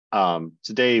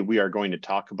Today we are going to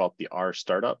talk about the R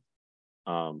startup.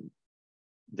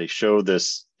 They show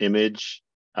this image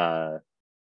in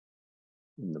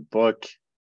the book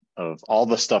of all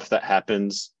the stuff that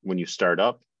happens when you start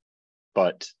up.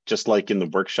 But just like in the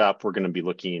workshop, we're going to be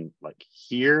looking like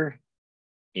here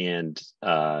and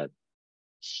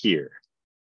here.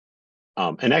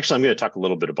 And actually, I'm going to talk a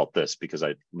little bit about this because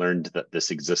I learned that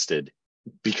this existed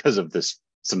because of this,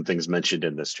 some things mentioned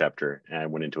in this chapter, and I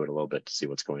went into it a little bit to see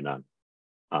what's going on.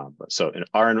 So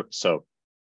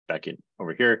back in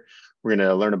over here, we're going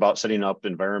to learn about setting up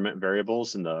environment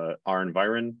variables in the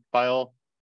R-environ file.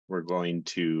 We're going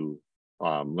to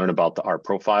learn about the R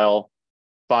profile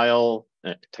file,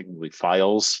 technically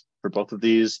files for both of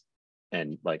these,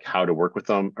 and like how to work with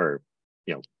them, or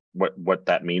what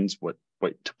that means, what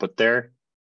to put there.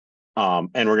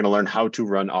 And we're going to learn how to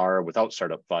run R without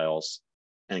startup files,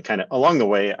 and kind of along the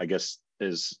way, I guess,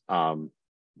 is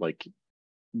like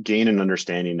gain an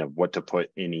understanding of what to put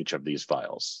in each of these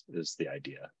files is the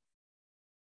idea.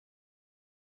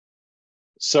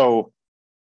 So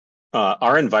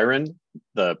R-environ,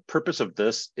 the purpose of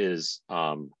this is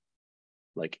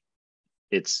like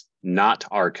it's not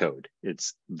R code.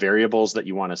 It's variables that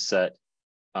you want to set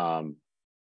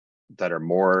that are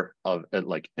more of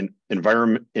like an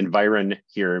environment. Environ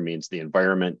here means the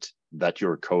environment that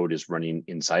your code is running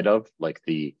inside of, like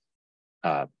the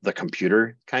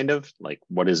computer, kind of like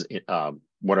what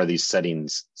are these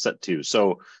settings set to.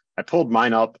 So I pulled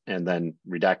mine up and then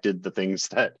redacted the things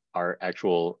that are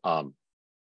actual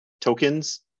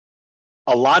tokens.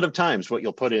 A lot of times what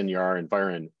you'll put in your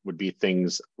R-environ would be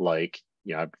things like,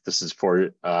 this is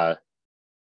for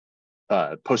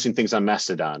posting things on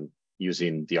Mastodon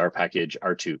using the R package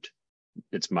rtut.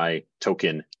 It's my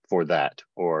token for that,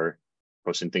 or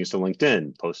posting things to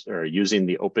LinkedIn, or using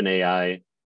the OpenAI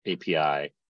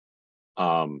API.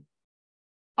 I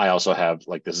also have,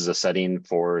 like, this is a setting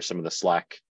for some of the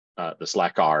Slack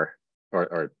R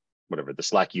or whatever, the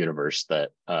Slack universe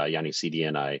that Yanni CD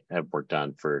and I have worked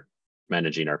on for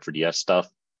managing our R4DS stuff.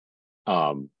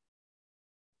 I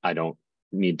don't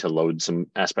need to load some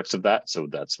aspects of that, so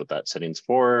that's what that setting's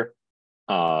for.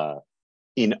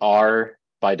 In R,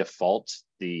 by default,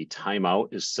 the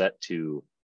timeout is set to,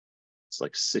 it's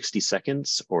like 60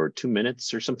 seconds or 2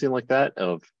 minutes or something like that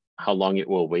of how long it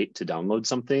will wait to download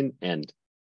something. And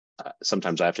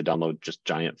sometimes I have to download just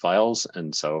giant files.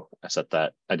 And so I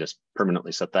just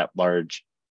permanently set that large.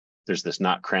 There's this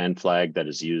not CRAN flag that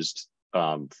is used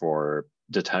for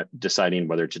deciding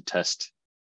whether to test,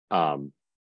 test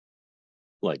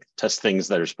things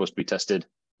that are supposed to be tested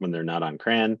when they're not on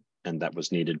CRAN. And that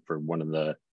was needed for one of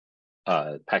the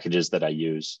packages that I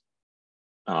use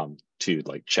to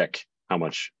like check how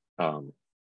much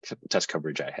test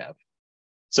coverage I have.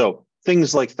 So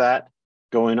things like that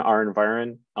go in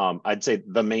R-environ. I'd say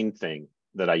the main thing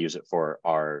that I use it for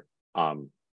are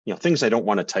things I don't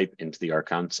want to type into the R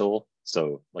console.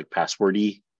 So like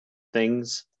passwordy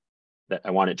things that I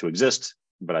want it to exist,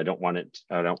 but I don't want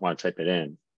to type it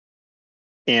in.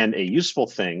 And a useful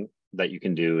thing that you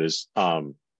can do is I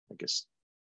guess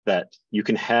that you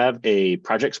can have a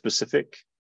project specific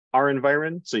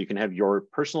R-environ. So you can have your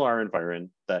personal R-environ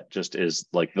that just is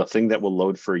like the thing that will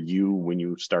load for you when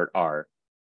you start R.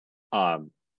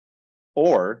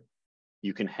 Or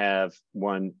you can have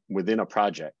one within a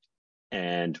project.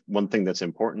 And one thing that's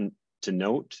important to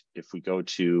note, if we go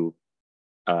to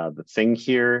the thing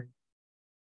here,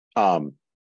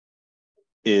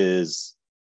 is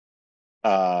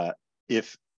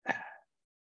if,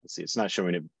 let's see, it's not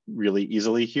showing it really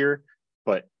easily here,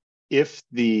 but if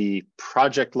the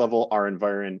project level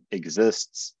R-environ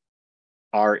exists,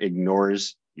 R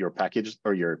ignores your package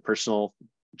or your personal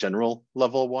general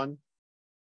level one.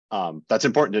 That's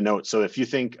important to note. So if you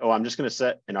think, oh, I'm just going to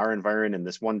set an R-environ in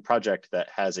this one project that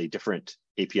has a different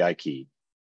API key,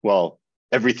 well,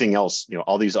 everything else,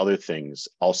 all these other things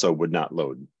also would not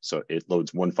load. So it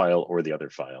loads one file or the other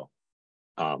file.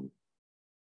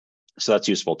 So that's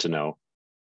useful to know.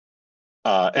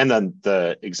 And then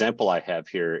the example I have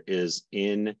here is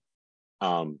in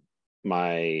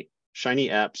my Shiny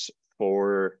apps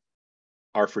for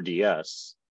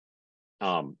R4DS.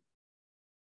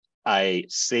 I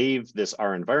save this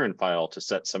R-environ file to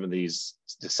set some of these,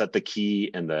 to set the key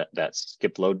and that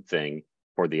skip load thing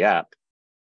for the app.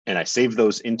 And I save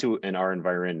those into an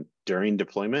R-environ during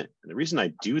deployment. And the reason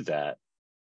I do that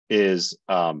is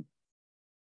I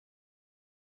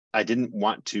didn't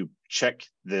want to check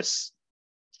this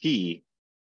key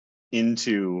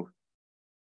into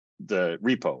the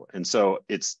repo. And so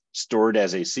it's stored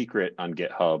as a secret on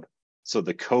GitHub. So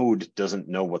the code doesn't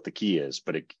know what the key is,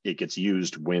 but it gets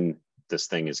used when this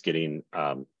thing is getting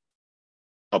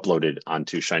uploaded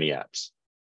onto Shiny Apps.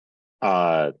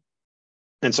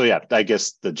 And so, yeah, I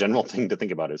guess the general thing to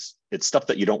think about is it's stuff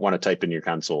that you don't want to type in your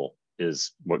console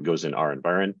is what goes in our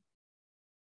environment.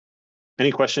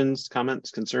 Any questions, comments,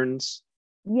 concerns?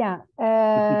 Yeah.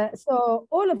 So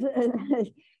all of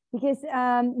because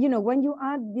you know, when you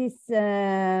add this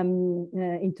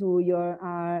into your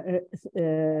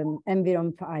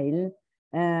environment file,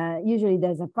 usually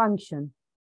there's a function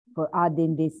for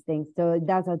adding these things, so it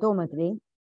does automatically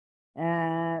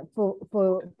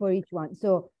for each one.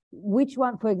 So which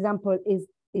one, for example, is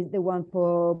the one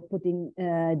for putting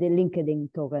the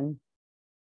LinkedIn token?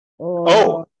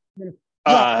 Or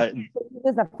yeah,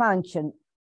 there's a function.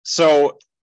 So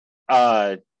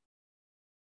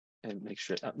and make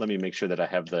sure, let me make sure that I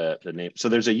have the name. So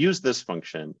there's a use this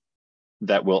function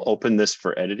that will open this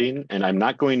for editing. And I'm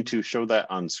not going to show that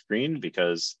on screen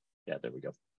because, yeah, there we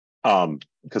go.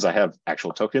 Because I have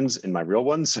actual tokens in my real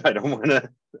ones, so I don't want to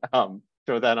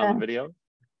show that on the video.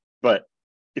 But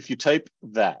if you type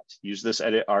that, use this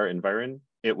edit our environment,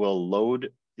 it will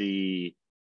load the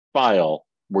file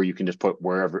where you can just put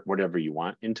whatever you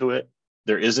want into it.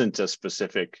 There isn't a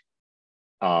specific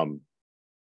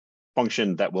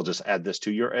function that will just add this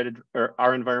to your edit or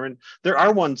our environment. There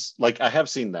are ones, like I have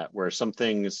seen that where some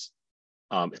things,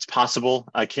 it's possible,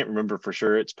 I can't remember for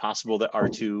sure, it's possible that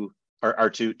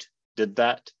RTOT did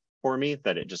that for me,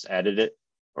 that it just added it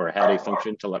or had a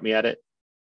function to let me add it.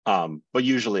 But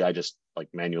usually I just like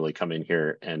manually come in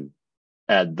here and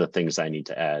add the things I need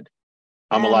to add.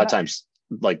 A lot of times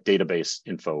like database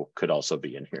info could also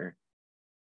be in here.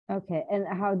 Okay, and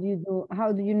how do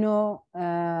you know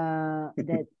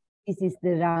that this is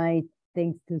the right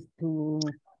things to put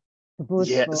for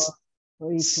each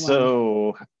one?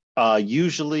 So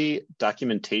usually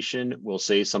documentation will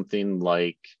say something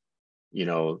like, you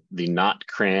know, the not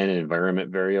cran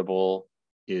environment variable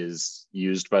is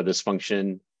used by this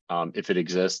function if it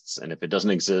exists, and if it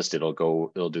doesn't exist,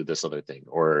 it'll do this other thing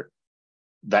or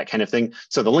that kind of thing.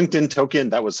 So the LinkedIn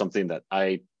token, that was something that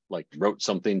I like wrote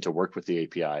something to work with the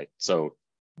API. So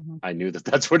I knew that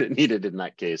that's what it needed in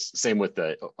that case. Same with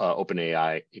the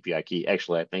OpenAI API key.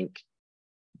 Actually, I think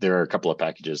there are a couple of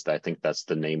packages that I think that's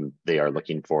the name they are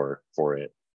looking for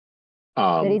it.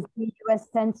 There is the US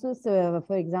Census,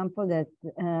 for example, that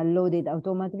loaded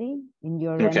automatically in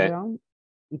your environment,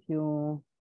 if you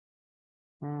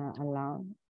allow.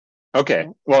 Okay,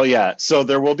 well, yeah, so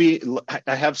there will be,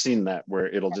 I have seen that where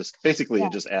it'll just, basically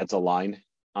it just adds a line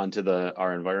onto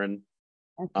our environment.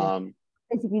 Okay.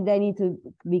 Basically, they need to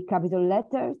be capital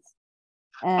letters.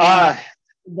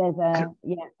 There's a,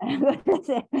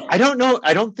 I don't know.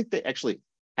 I don't think they actually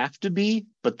have to be,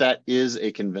 but that is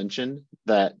a convention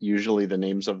that usually the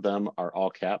names of them are all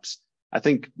caps. I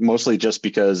think mostly just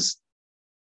because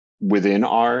within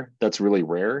R, that's really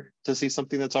rare to see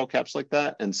something that's all caps like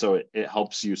that. And so it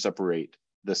helps you separate.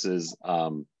 This is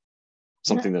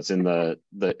something that's in the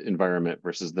environment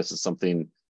versus this is something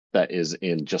that is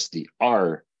in just the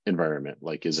R environment,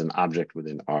 like is an object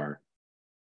within R.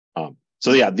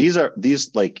 So yeah, these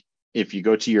like, if you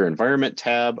go to your environment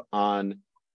tab on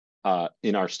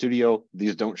in RStudio,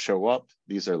 these don't show up.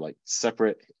 These are like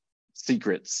separate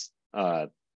secrets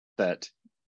that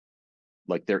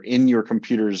like they're in your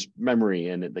computer's memory,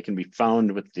 and they can be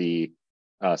found with the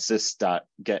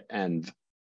sys.getEnv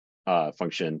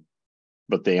function,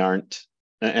 but they aren't.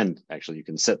 And actually, you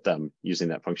can set them using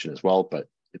that function as well, but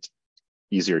it's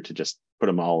easier to just put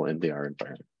them all in the R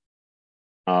environment.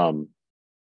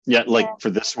 Yeah, like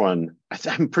for this one,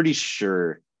 I'm pretty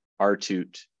sure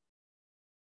RTOT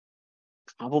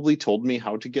probably told me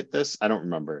how to get this. I don't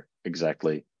remember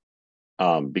exactly,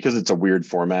 because it's a weird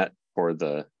format for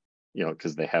the, you know,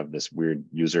 because they have this weird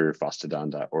user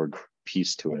fastodon.org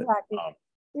piece to it. Exactly.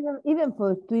 Even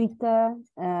for Twitter,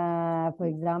 for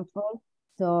example.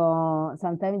 So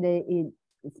sometimes I didn't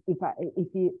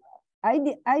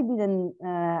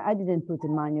put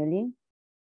it manually.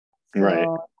 So right.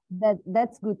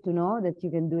 That's good to know that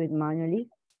you can do it manually.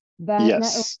 But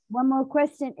yes. One more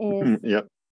question is, yep.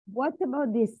 What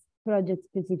about this project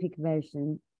specific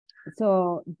version?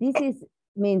 So this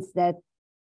means that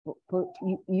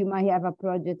you might have a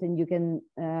project and you can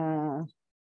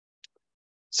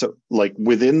so like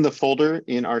within the folder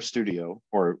in RStudio,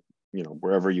 or you know,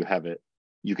 wherever you have it,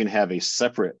 you can have a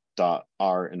separate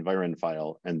 .r environment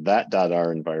file, and that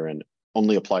 .r environment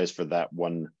only applies for that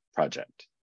one project.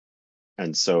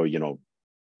 And so, you know,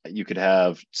 you could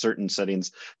have certain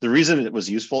settings. The reason it was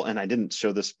useful, and I didn't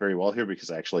show this very well here because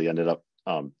I actually ended up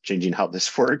changing how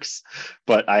this works,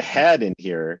 but I had in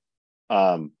here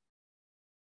that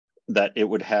it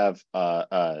would have,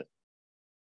 and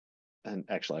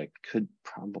actually I could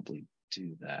probably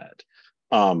do that.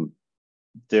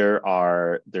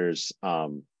 There's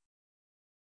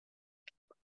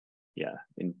yeah,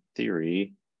 in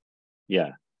theory,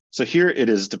 yeah. So here it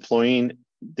is deploying,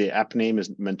 the app name is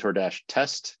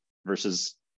mentor-test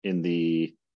versus in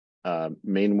the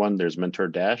main one, there's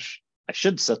mentor-. I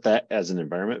should set that as an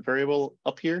environment variable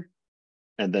up here,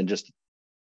 and then just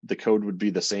the code would be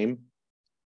the same.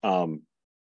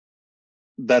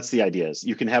 That's the idea. Is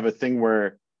you can have a thing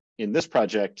where in this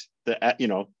project,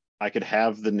 I could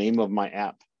have the name of my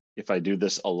app if I do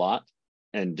this a lot,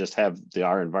 and just have the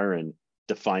R environment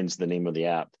defines the name of the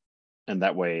app, and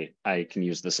that way I can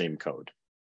use the same code.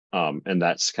 And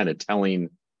that's kind of telling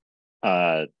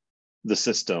the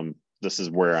system this is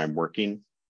where I'm working.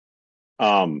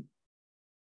 I'm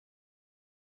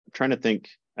trying to think.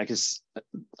 I guess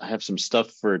I have some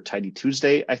stuff for Tidy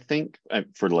Tuesday, I think,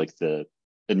 for like the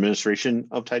administration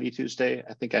of Tidy Tuesday.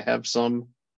 I think I have some.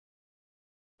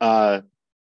 I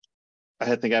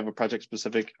think I have a project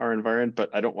specific R environment, but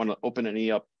I don't want to open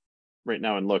any up right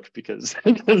now and look, because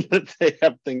they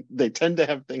tend to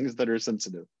have things that are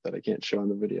sensitive that I can't show on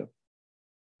the video.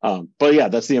 But yeah,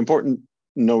 that's the important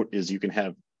note, is you can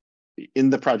have in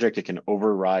the project, it can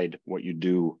override what you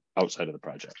do outside of the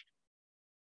project.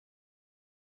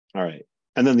 All right.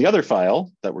 And then the other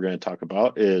file that we're going to talk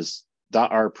about is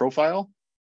 .r profile.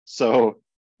 So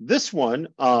this one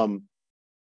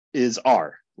is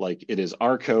R, like it is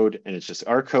R code, and it's just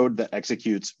R code that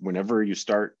executes whenever you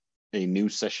start a new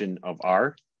session of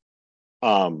R.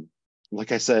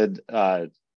 Like I said,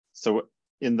 so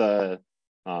in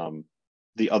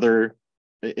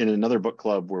in another book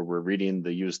club where we're reading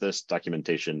the Use This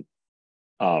documentation,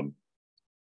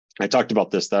 I talked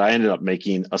about this, that I ended up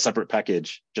making a separate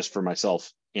package just for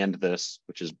myself and this,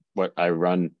 which is what I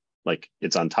run, like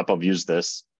it's on top of Use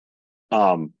This.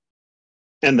 And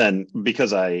then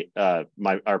because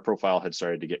our profile had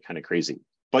started to get kind of crazy,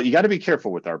 but you got to be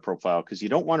careful with our profile, because you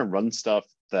don't want to run stuff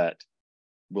that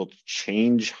will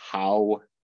change how,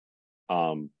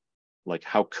 like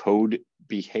how code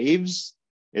behaves.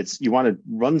 You want to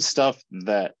run stuff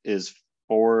that is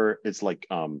it's like,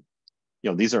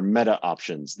 these are meta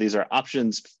options. These are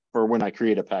options for when I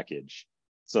create a package.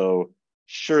 So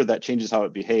sure, that changes how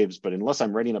it behaves, but unless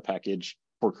I'm writing a package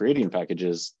for creating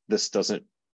packages, this doesn't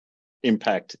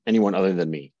impact anyone other than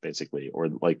me, basically, or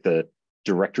like the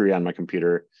directory on my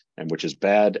computer, and which is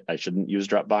bad. I shouldn't use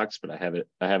Dropbox, but I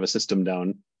have a system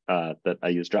down that I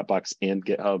use Dropbox and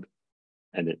GitHub,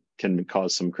 and it can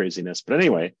cause some craziness. But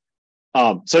anyway,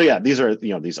 so yeah, these are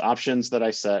these options that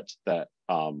I set that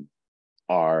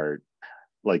are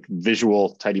like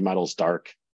visual, tidy models,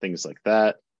 dark, things like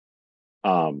that.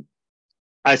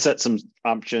 I set some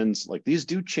options, like these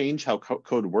do change how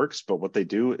code works, but what they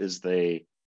do is they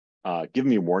give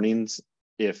me warnings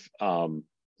if,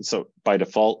 so by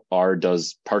default, R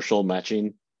does partial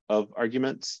matching of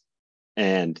arguments.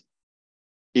 And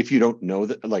if you don't know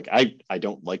that, like I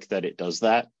don't like that it does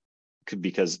that,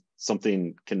 because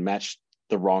something can match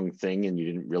the wrong thing and you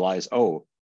didn't realize, oh,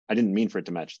 I didn't mean for it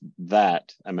to match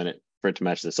that. I meant for it to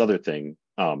match this other thing.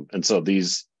 And so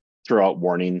these throw out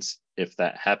warnings if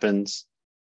that happens.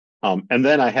 And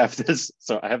then I have this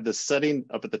setting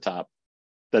up at the top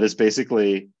that is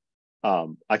basically,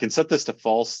 I can set this to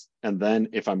false. And then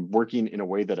if I'm working in a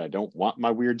way that I don't want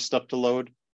my weird stuff to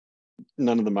load,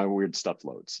 none of my weird stuff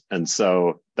loads. And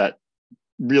so that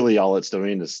really all it's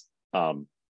doing is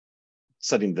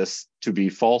setting this to be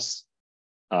false.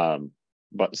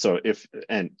 But so if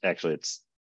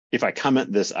I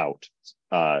comment this out,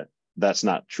 that's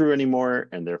not true anymore,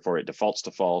 and therefore it defaults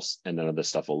to false, and none of this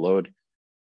stuff will load.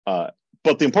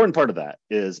 But the important part of that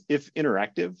is, if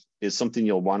interactive is something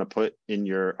you'll want to put in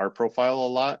your R profile a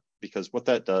lot, because what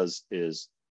that does is,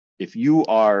 if you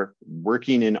are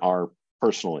working in R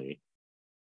personally,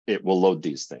 it will load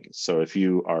these things. So if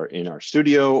you are in R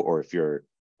Studio, or if you're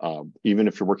even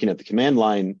if you're working at the command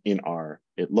line in R,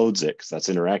 it loads it because that's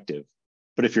interactive.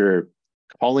 But if you're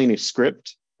calling a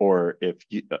script, or if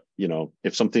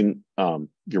if something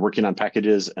you're working on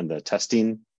packages and the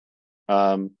testing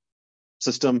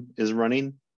system is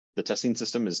running, the testing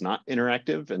system is not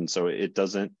interactive, and so it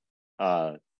doesn't.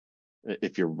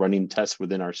 If you're running tests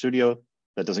within R Studio,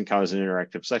 that doesn't count as an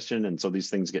interactive section, and so these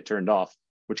things get turned off,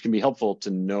 which can be helpful to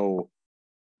know,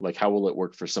 like, how will it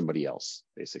work for somebody else,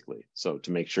 basically. So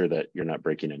to make sure that you're not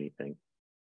breaking anything.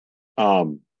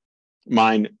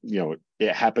 Mine,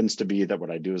 it happens to be that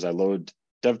what I do is I load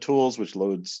DevTools, which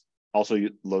also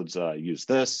loads Use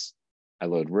This. I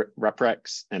load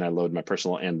reprex, and I load my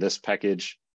personal and this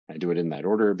package. I do it in that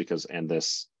order because and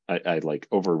this, I like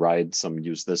override some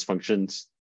Use This functions.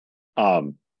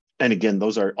 And again,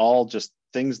 those are all just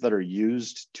things that are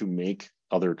used to make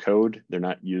other code. They're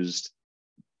not used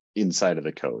inside of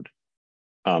the code.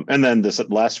 And then this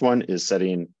last one is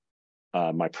setting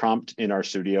my prompt in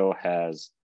RStudio has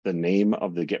the name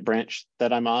of the Git branch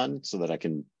that I'm on so that I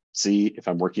can see if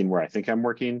I'm working where I think I'm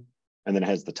working. And then it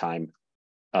has the time.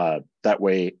 That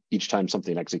way, each time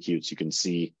something executes, you can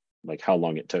see like how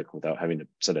long it took without having to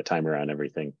set a timer on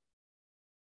everything.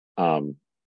 And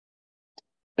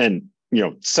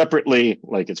separately,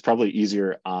 like it's probably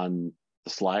easier on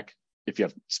the Slack if you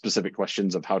have specific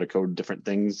questions of how to code different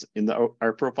things in the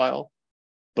R profile.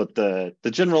 But the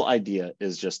general idea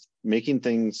is just making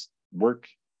things work,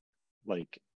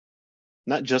 like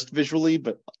not just visually,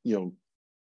 but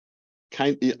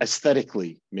kind of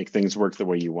aesthetically make things work the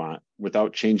way you want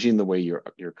without changing the way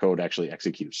your code actually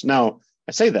executes. Now,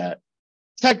 I say that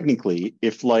technically,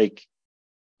 if like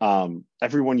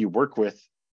everyone you work with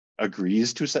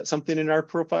agrees to set something in our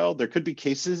profile, there could be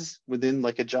cases within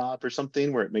like a job or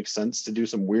something where it makes sense to do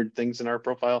some weird things in our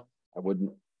profile. I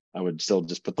would still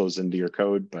just put those into your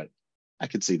code, but I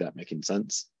could see that making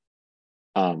sense.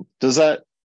 Does that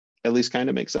at least kind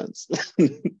of make sense?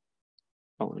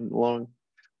 Following along.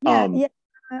 Yeah,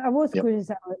 I was Yep.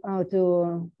 curious how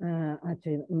to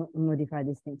actually modify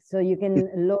these things. So you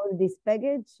can load this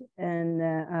package and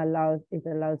it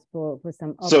allows for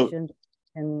some options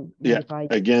and modify.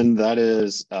 Again, that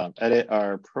is edit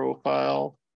our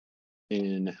profile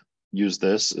in use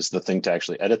this is the thing to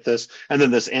actually edit this. And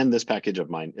then this package of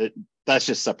mine, that's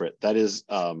just separate. That is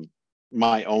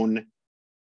my own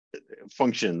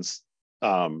functions.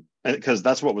 Because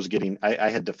that's what was getting, I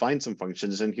had defined some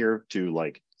functions in here to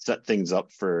like set things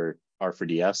up for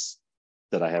R4DS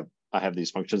that I have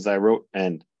these functions that I wrote,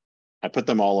 and I put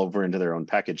them all over into their own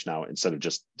package now instead of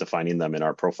just defining them in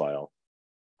our profile.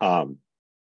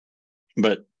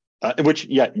 But which,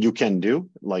 yeah, you can do,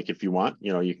 like if you want,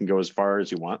 you can go as far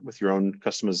as you want with your own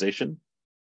customization.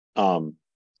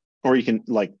 Or you can,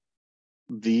 like,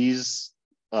 these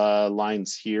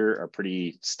lines here are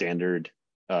pretty standard,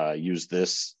 use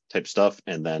this type stuff,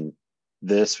 and then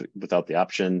this without the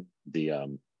option, the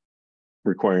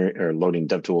requiring or loading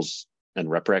DevTools and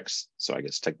reprex. So I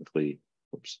guess technically,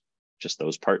 just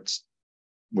those parts.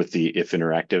 With the if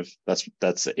interactive,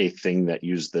 that's a thing that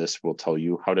use this will tell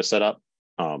you how to set up.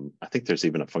 I think there's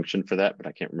even a function for that, but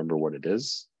I can't remember what it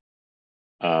is.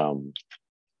 Like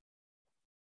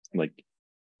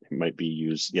it might be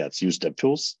used, yeah, it's use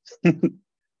DevTools.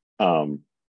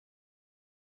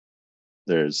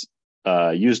 There's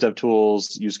use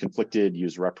DevTools, use conflicted,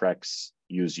 use reprex,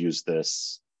 use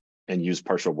this, and use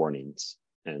partial warnings.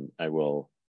 And I will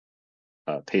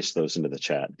paste those into the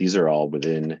chat. These are all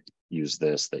within use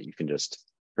this that you can just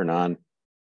turn on.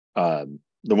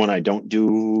 The one I don't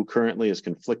do currently is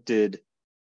conflicted,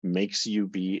 makes you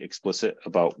be explicit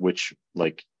about which,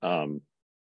 like,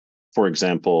 for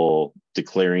example,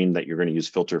 declaring that you're going to use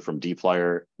filter from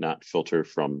dplyr, not filter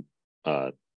from,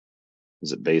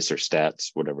 is it base or stats,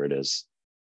 whatever it is.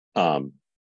 And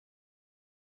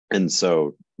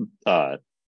so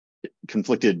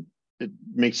conflicted, it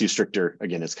makes you stricter.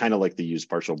 Again, it's kind of like the use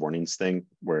partial warnings thing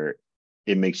where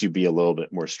it makes you be a little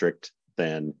bit more strict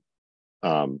than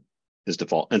is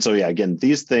default. And so, yeah, again,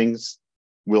 these things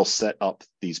will set up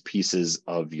these pieces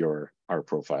of your R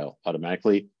profile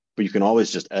automatically, but you can always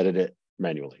just edit it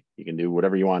manually. You can do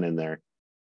whatever you want in there.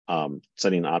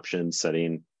 Setting options,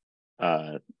 setting,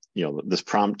 this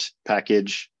prompt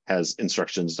package has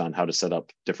instructions on how to set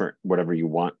up different, whatever you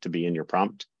want to be in your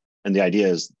prompt. And the idea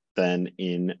is then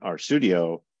in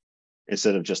RStudio,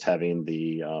 instead of just having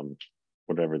the,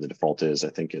 whatever the default is,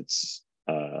 I think it's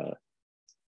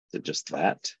just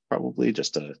that, probably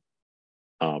just a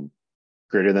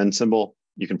greater than symbol.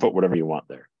 You can put whatever you want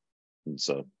there. And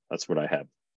so that's what I have.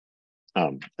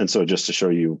 And so just to show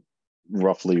you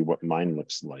roughly what mine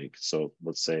looks like. So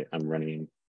let's say I'm running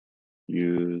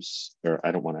use, or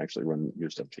I don't want to actually run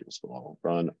use DevTools, but I'll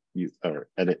run or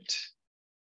edit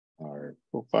our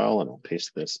profile, and I'll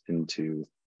paste this into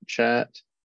chat.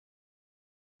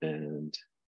 And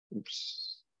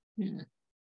oops, yeah.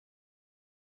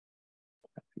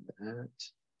 That.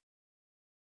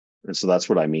 And so that's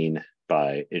what I mean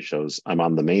by it shows I'm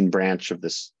on the main branch of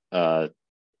this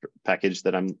package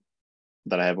that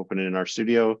I have open in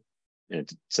RStudio, and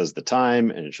it says the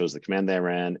time, and it shows the command that I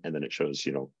ran, and then it shows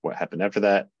what happened after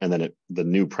that, and then the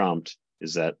new prompt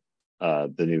is at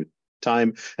the new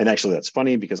time. And actually, that's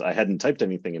funny because I hadn't typed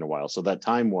anything in a while, so that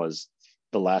time was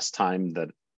the last time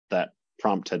that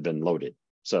prompt had been loaded.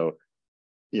 So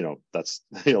that's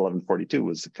 11:42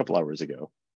 was a couple hours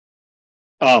ago.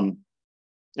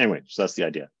 Anyway, so that's the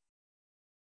idea.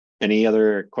 Any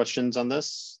other questions on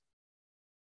this?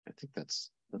 I think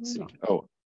let's see. Oh,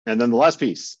 and then the last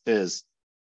piece is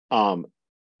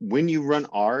when you run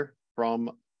R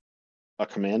from a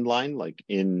command line, like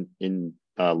in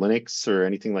Linux or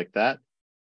anything like that,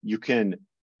 you can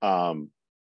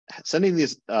sending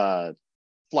these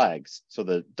flags. So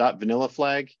the .vanilla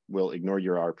flag will ignore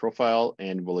your R profile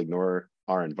and will ignore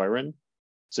R environ.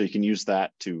 So you can use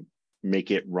that to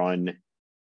make it run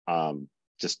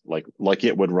just like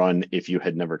it would run if you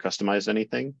had never customized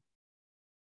anything.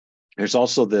 There's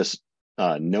also this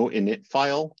no init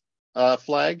file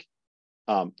flag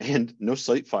and no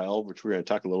site file, which we're going to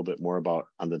talk a little bit more about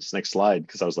on this next slide,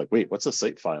 because I was like, wait, what's a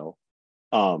site file?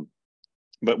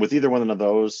 But with either one of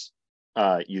those,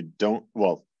 you don't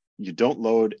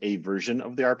load a version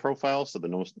of the R profile. So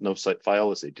the no site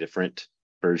file is a different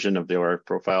version of the R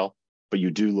profile, but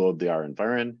you do load the R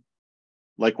environ.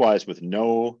 Likewise, with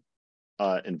no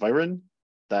environ,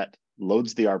 that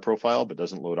loads the R profile but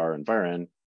doesn't load R environ.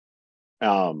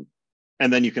 And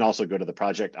then you can also go to the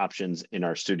project options in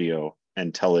RStudio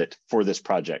and tell it, for this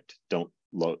project, don't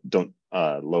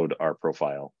load our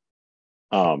profile.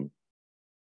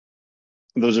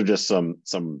 Those are just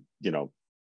some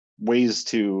ways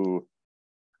to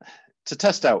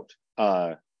test out.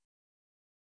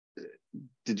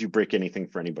 Did you break anything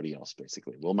for anybody else?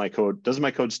 Basically, does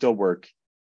my code still work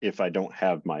if I don't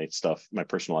have my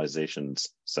personalizations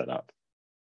set up?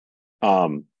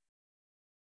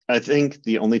 I think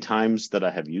the only times that I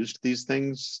have used these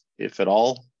things, if at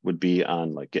all, would be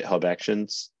on like GitHub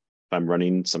Actions. If I'm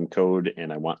running some code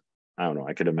and I don't know,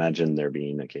 I could imagine there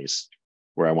being a case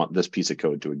where I want this piece of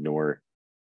code to ignore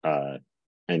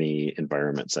any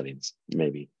environment settings,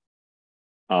 maybe.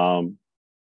 Yeah,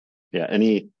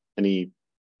 any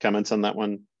comments on that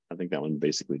one? I think that one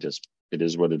basically just, it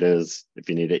is what it is. If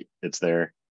you need it, it's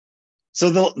there.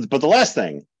 So but the last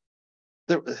thing,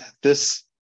 there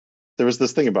was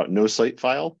this thing about no site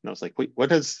file, and I was like, wait,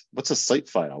 what's a site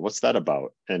file? What's that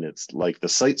about? And it's like the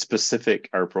site specific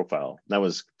R profile. That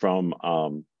was from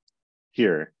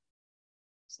here.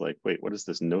 It's like, wait, what is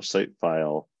this no site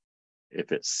file?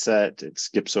 If it's set, it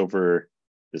skips over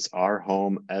this R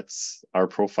home ets R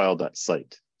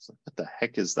profile.site. So what the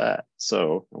heck is that?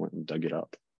 So I went and dug it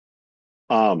up.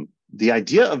 The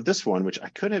idea of this one, which I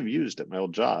could have used at my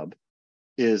old job,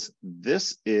 is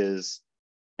this is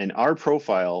an R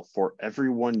profile for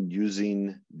everyone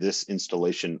using this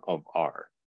installation of R.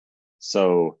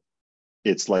 So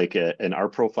it's like an R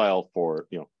profile for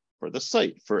the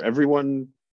site, for everyone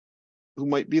who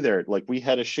might be there. Like we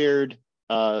had a shared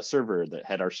server that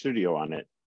had RStudio on it,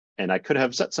 and I could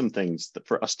have set some things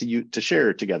for us to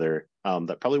share together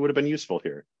that probably would have been useful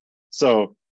here.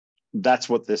 So that's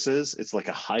what this is. It's like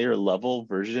a higher level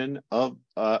version of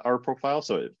our profile.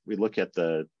 So if we look at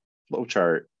the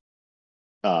flowchart,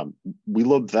 we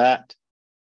load that,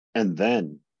 and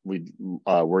then we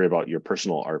worry about your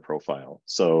personal R profile.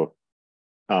 So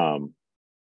that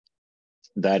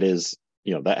is,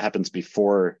 that happens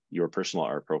before your personal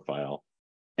R profile.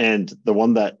 And the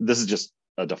one this is just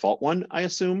a default one, I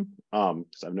assume,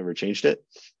 because I've never changed it.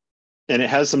 And it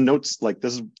has some notes, like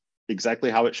this is exactly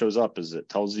how it shows up, is it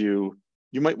tells you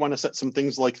might want to set some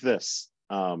things like this.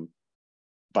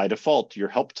 By default, your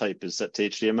help type is set to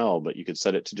HTML, but you could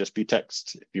set it to just be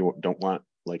text if you don't want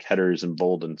like headers and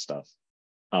bold and stuff.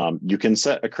 You can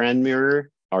set a cran mirror.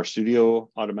 RStudio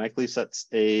automatically sets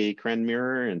a cran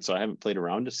mirror, and so I haven't played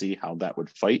around to see how that would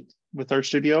fight with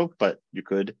RStudio, but you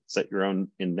could set your own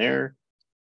in there.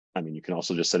 I mean, you can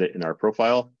also just set it in our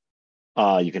profile.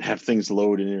 You can have things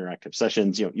load in interactive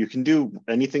sessions. You can do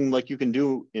anything like you can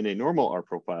do in a normal R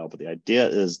profile, but the idea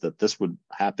is that this would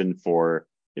happen for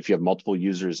if you have multiple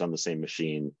users on the same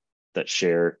machine that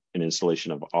share an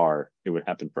installation of R, it would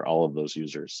happen for all of those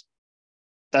users.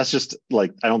 That's just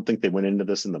like, I don't think they went into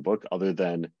this in the book other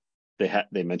than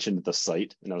they mentioned the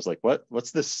site, and I was like,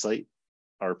 what's this site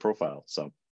R profile?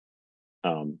 So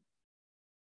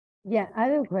yeah, I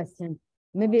have a question.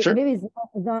 Maybe sure. Maybe it's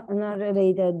not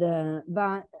related,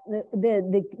 but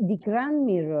the cran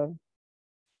mirror.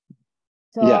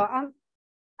 So yeah.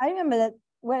 I remember that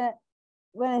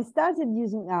when I started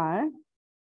using R,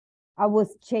 I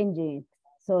was changing it.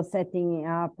 So setting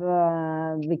up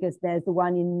because there's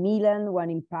one in Milan,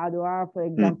 one in Padua, for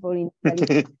example, in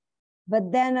Italy.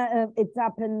 But then it's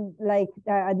happened like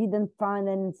I didn't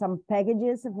find some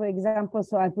packages, for example,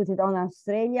 so I put it on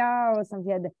Australia or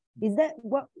something like that. Is that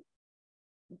what?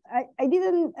 I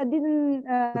didn't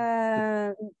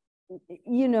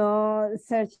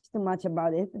search too much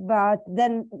about it, but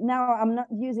then now I'm not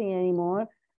using it anymore.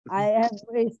 I have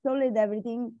installed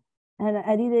everything, and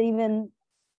I didn't even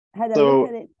had a look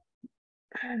at it.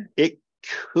 It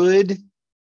could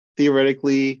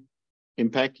theoretically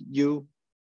impact you.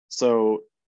 So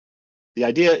the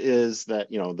idea is that,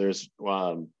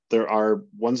 there are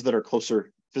ones that are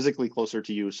physically closer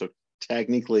to you. So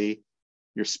technically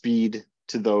your speed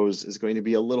to those is going to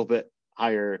be a little bit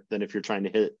higher than if you're trying to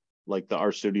hit like the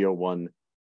RStudio one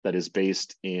that is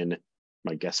based in,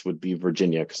 my guess would be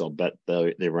Virginia, because I'll bet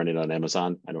they run it on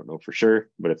Amazon. I don't know for sure,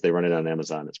 but if they run it on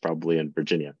Amazon, it's probably in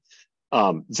Virginia.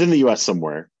 It's in the US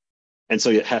somewhere. And so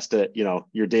it has to,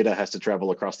 your data has to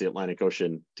travel across the Atlantic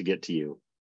Ocean to get to you.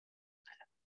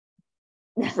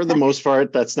 For the most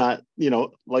part, that's not,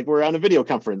 like we're on a video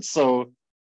conference. So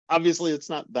obviously it's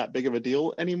not that big of a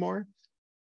deal anymore.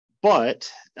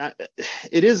 But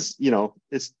it is,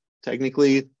 it's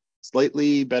technically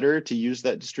slightly better to use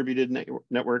that distributed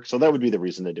network. So that would be the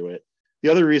reason to do it. The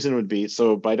other reason would be,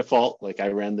 so by default, like I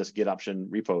ran this Git option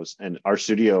repos, and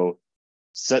RStudio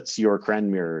sets your CRAN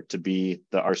mirror to be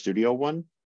the RStudio one.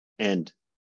 And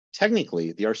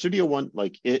technically the RStudio one,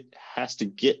 like it has to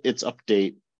get its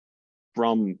update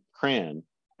from CRAN.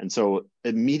 And so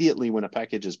immediately when a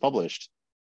package is published,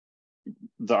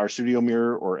 the RStudio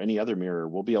mirror or any other mirror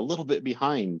will be a little bit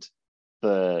behind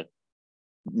the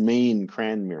main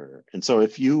CRAN mirror. And so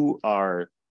if you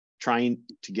are trying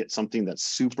to get something that's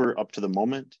super up to the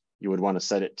moment, you would want to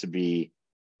set it to be,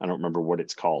 I don't remember what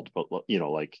it's called, but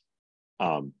like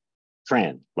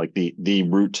CRAN, like the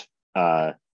root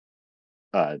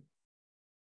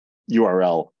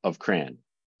URL of CRAN.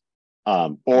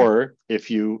 Or if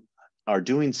you are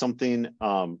doing something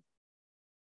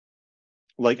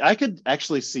like I could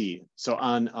actually see, so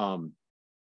on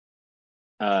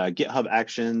GitHub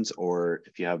Actions, or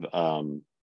if you have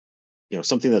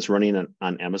something that's running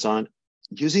on Amazon,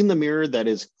 using the mirror that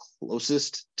is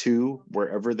closest to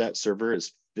wherever that server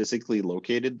is physically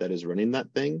located that is running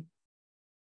that thing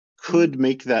could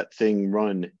make that thing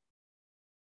run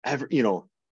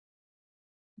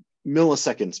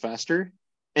milliseconds faster.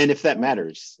 And if that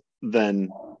matters,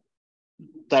 then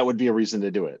that would be a reason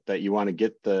to do it, that you want to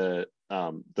get the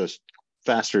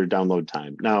faster download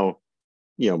time. Now,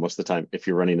 most of the time, if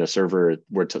you're running a server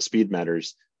where speed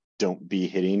matters, don't be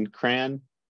hitting CRAN,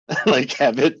 like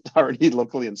have it already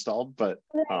locally installed. But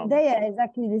they are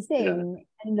exactly the same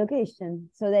in location,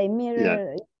 so they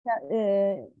mirror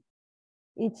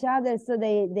each other, so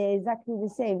they're exactly the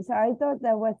same. So I thought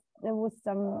there was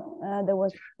some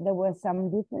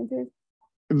differences.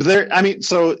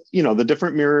 So the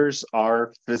different mirrors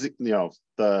are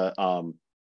the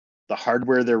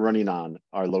hardware they're running on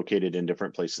are located in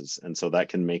different places. And so that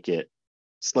can make it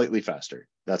slightly faster.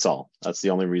 That's all. That's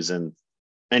the only reason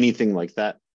anything like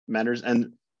that matters.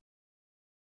 And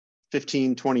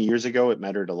 15, 20 years ago, it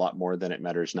mattered a lot more than it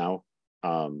matters now,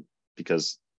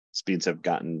 because speeds have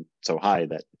gotten so high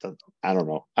that I don't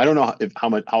know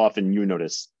how often you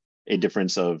notice a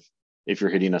difference of if you're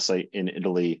hitting a site in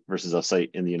Italy versus a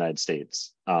site in the United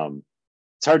States.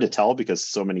 It's hard to tell because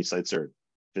so many sites are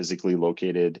physically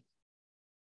located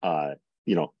on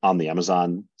the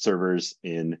Amazon servers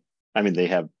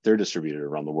they're distributed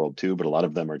around the world too, but a lot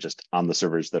of them are just on the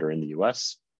servers that are in the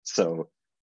US. So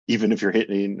even if you're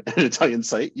hitting an Italian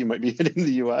site, you might be hitting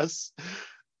the US.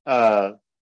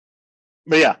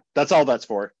 But yeah, that's all that's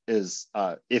for, is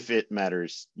if it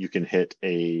matters, you can hit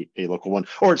a local one.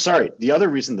 Or sorry, the other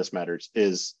reason this matters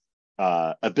is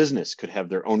a business could have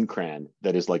their own CRAN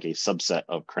that is like a subset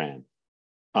of CRAN,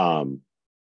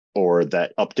 or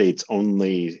that updates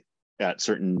only at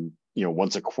certain,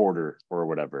 once a quarter or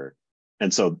whatever.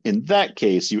 And so in that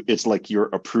case, it's like your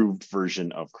approved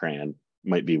version of CRAN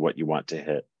might be what you want to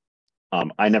hit.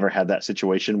 I never had that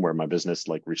situation where my business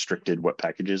like restricted what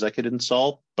packages I could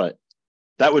install, but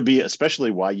that would be especially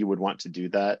why you would want to do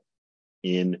that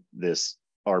in this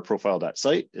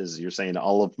rprofile.site, is you're saying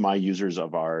all of my users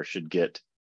of R should get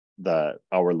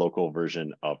our local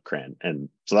version of CRAN. And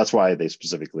so that's why they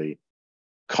specifically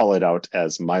call it out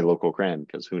as my local CRAN,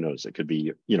 because who knows, it could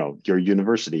be, your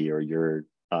university or your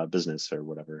business or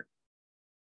whatever.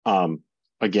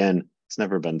 Again, it's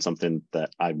never been something that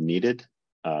I've needed.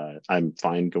 I'm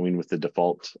fine going with the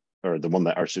default or the one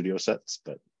that RStudio sets,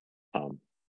 but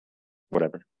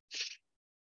whatever.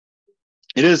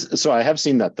 It is, so I have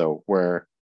seen that though, where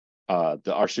the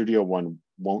RStudio one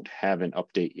won't have an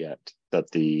update yet that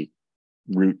the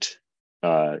root,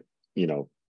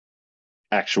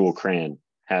 actual CRAN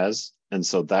has. And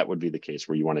so that would be the case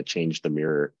where you want to change the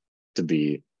mirror to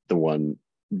be the one,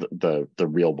 the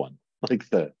real one, like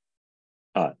the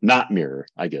not mirror,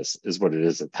 I guess, is what it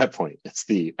is at that point. It's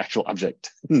the actual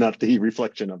object, not the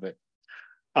reflection of it.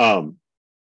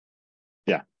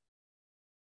 Yeah.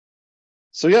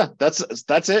 So yeah, that's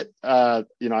it. I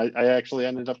actually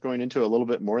ended up going into a little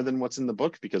bit more than what's in the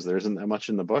book because there isn't that much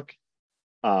in the book.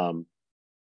 But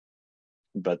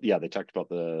yeah, they talked about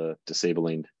the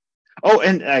disabling. Oh,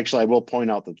 and actually, I will point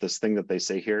out that this thing that they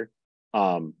say here,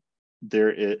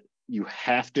 you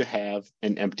have to have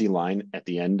an empty line at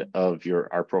the end of your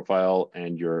R profile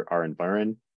and your R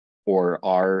environ, or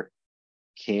R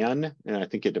can, and I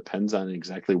think it depends on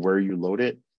exactly where you load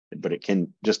it, but it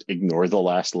can just ignore the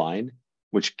last line,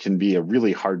 which can be a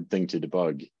really hard thing to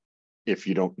debug if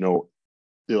you don't know,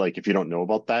 if you don't know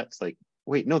about that. It's like,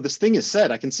 wait, no, this thing is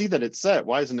set. I can see that it's set.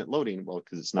 Why isn't it loading? Well,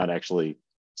 because it's not actually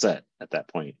set at that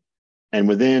point. And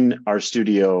within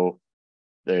RStudio,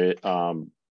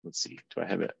 let's see, do I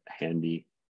have it handy?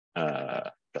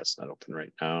 That's not open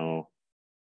right now.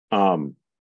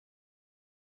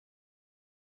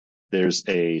 There's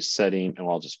a setting, and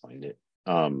I'll just find it.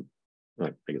 I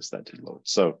guess that did load.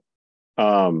 So,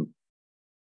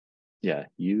 yeah,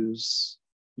 use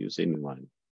inline.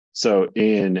 So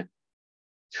in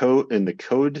the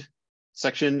code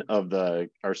section of the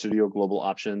RStudio global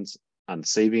options on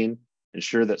saving,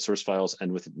 ensure that source files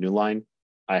end with a new line.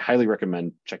 I highly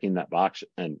recommend checking that box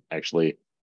and actually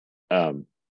at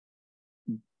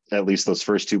least those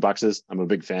first two boxes. I'm a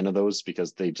big fan of those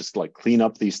because they just like clean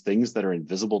up these things that are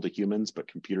invisible to humans, but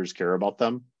computers care about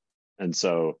them. And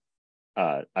so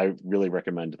I really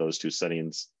recommend those two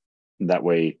settings. That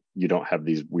way you don't have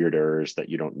these weird errors that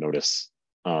you don't notice.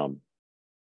 So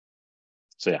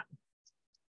yeah.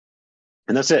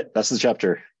 And that's it. That's the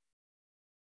chapter.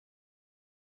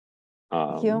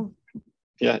 Thank you.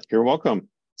 Yeah, you're welcome.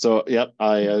 So, yep,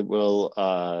 I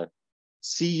will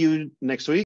see you next week.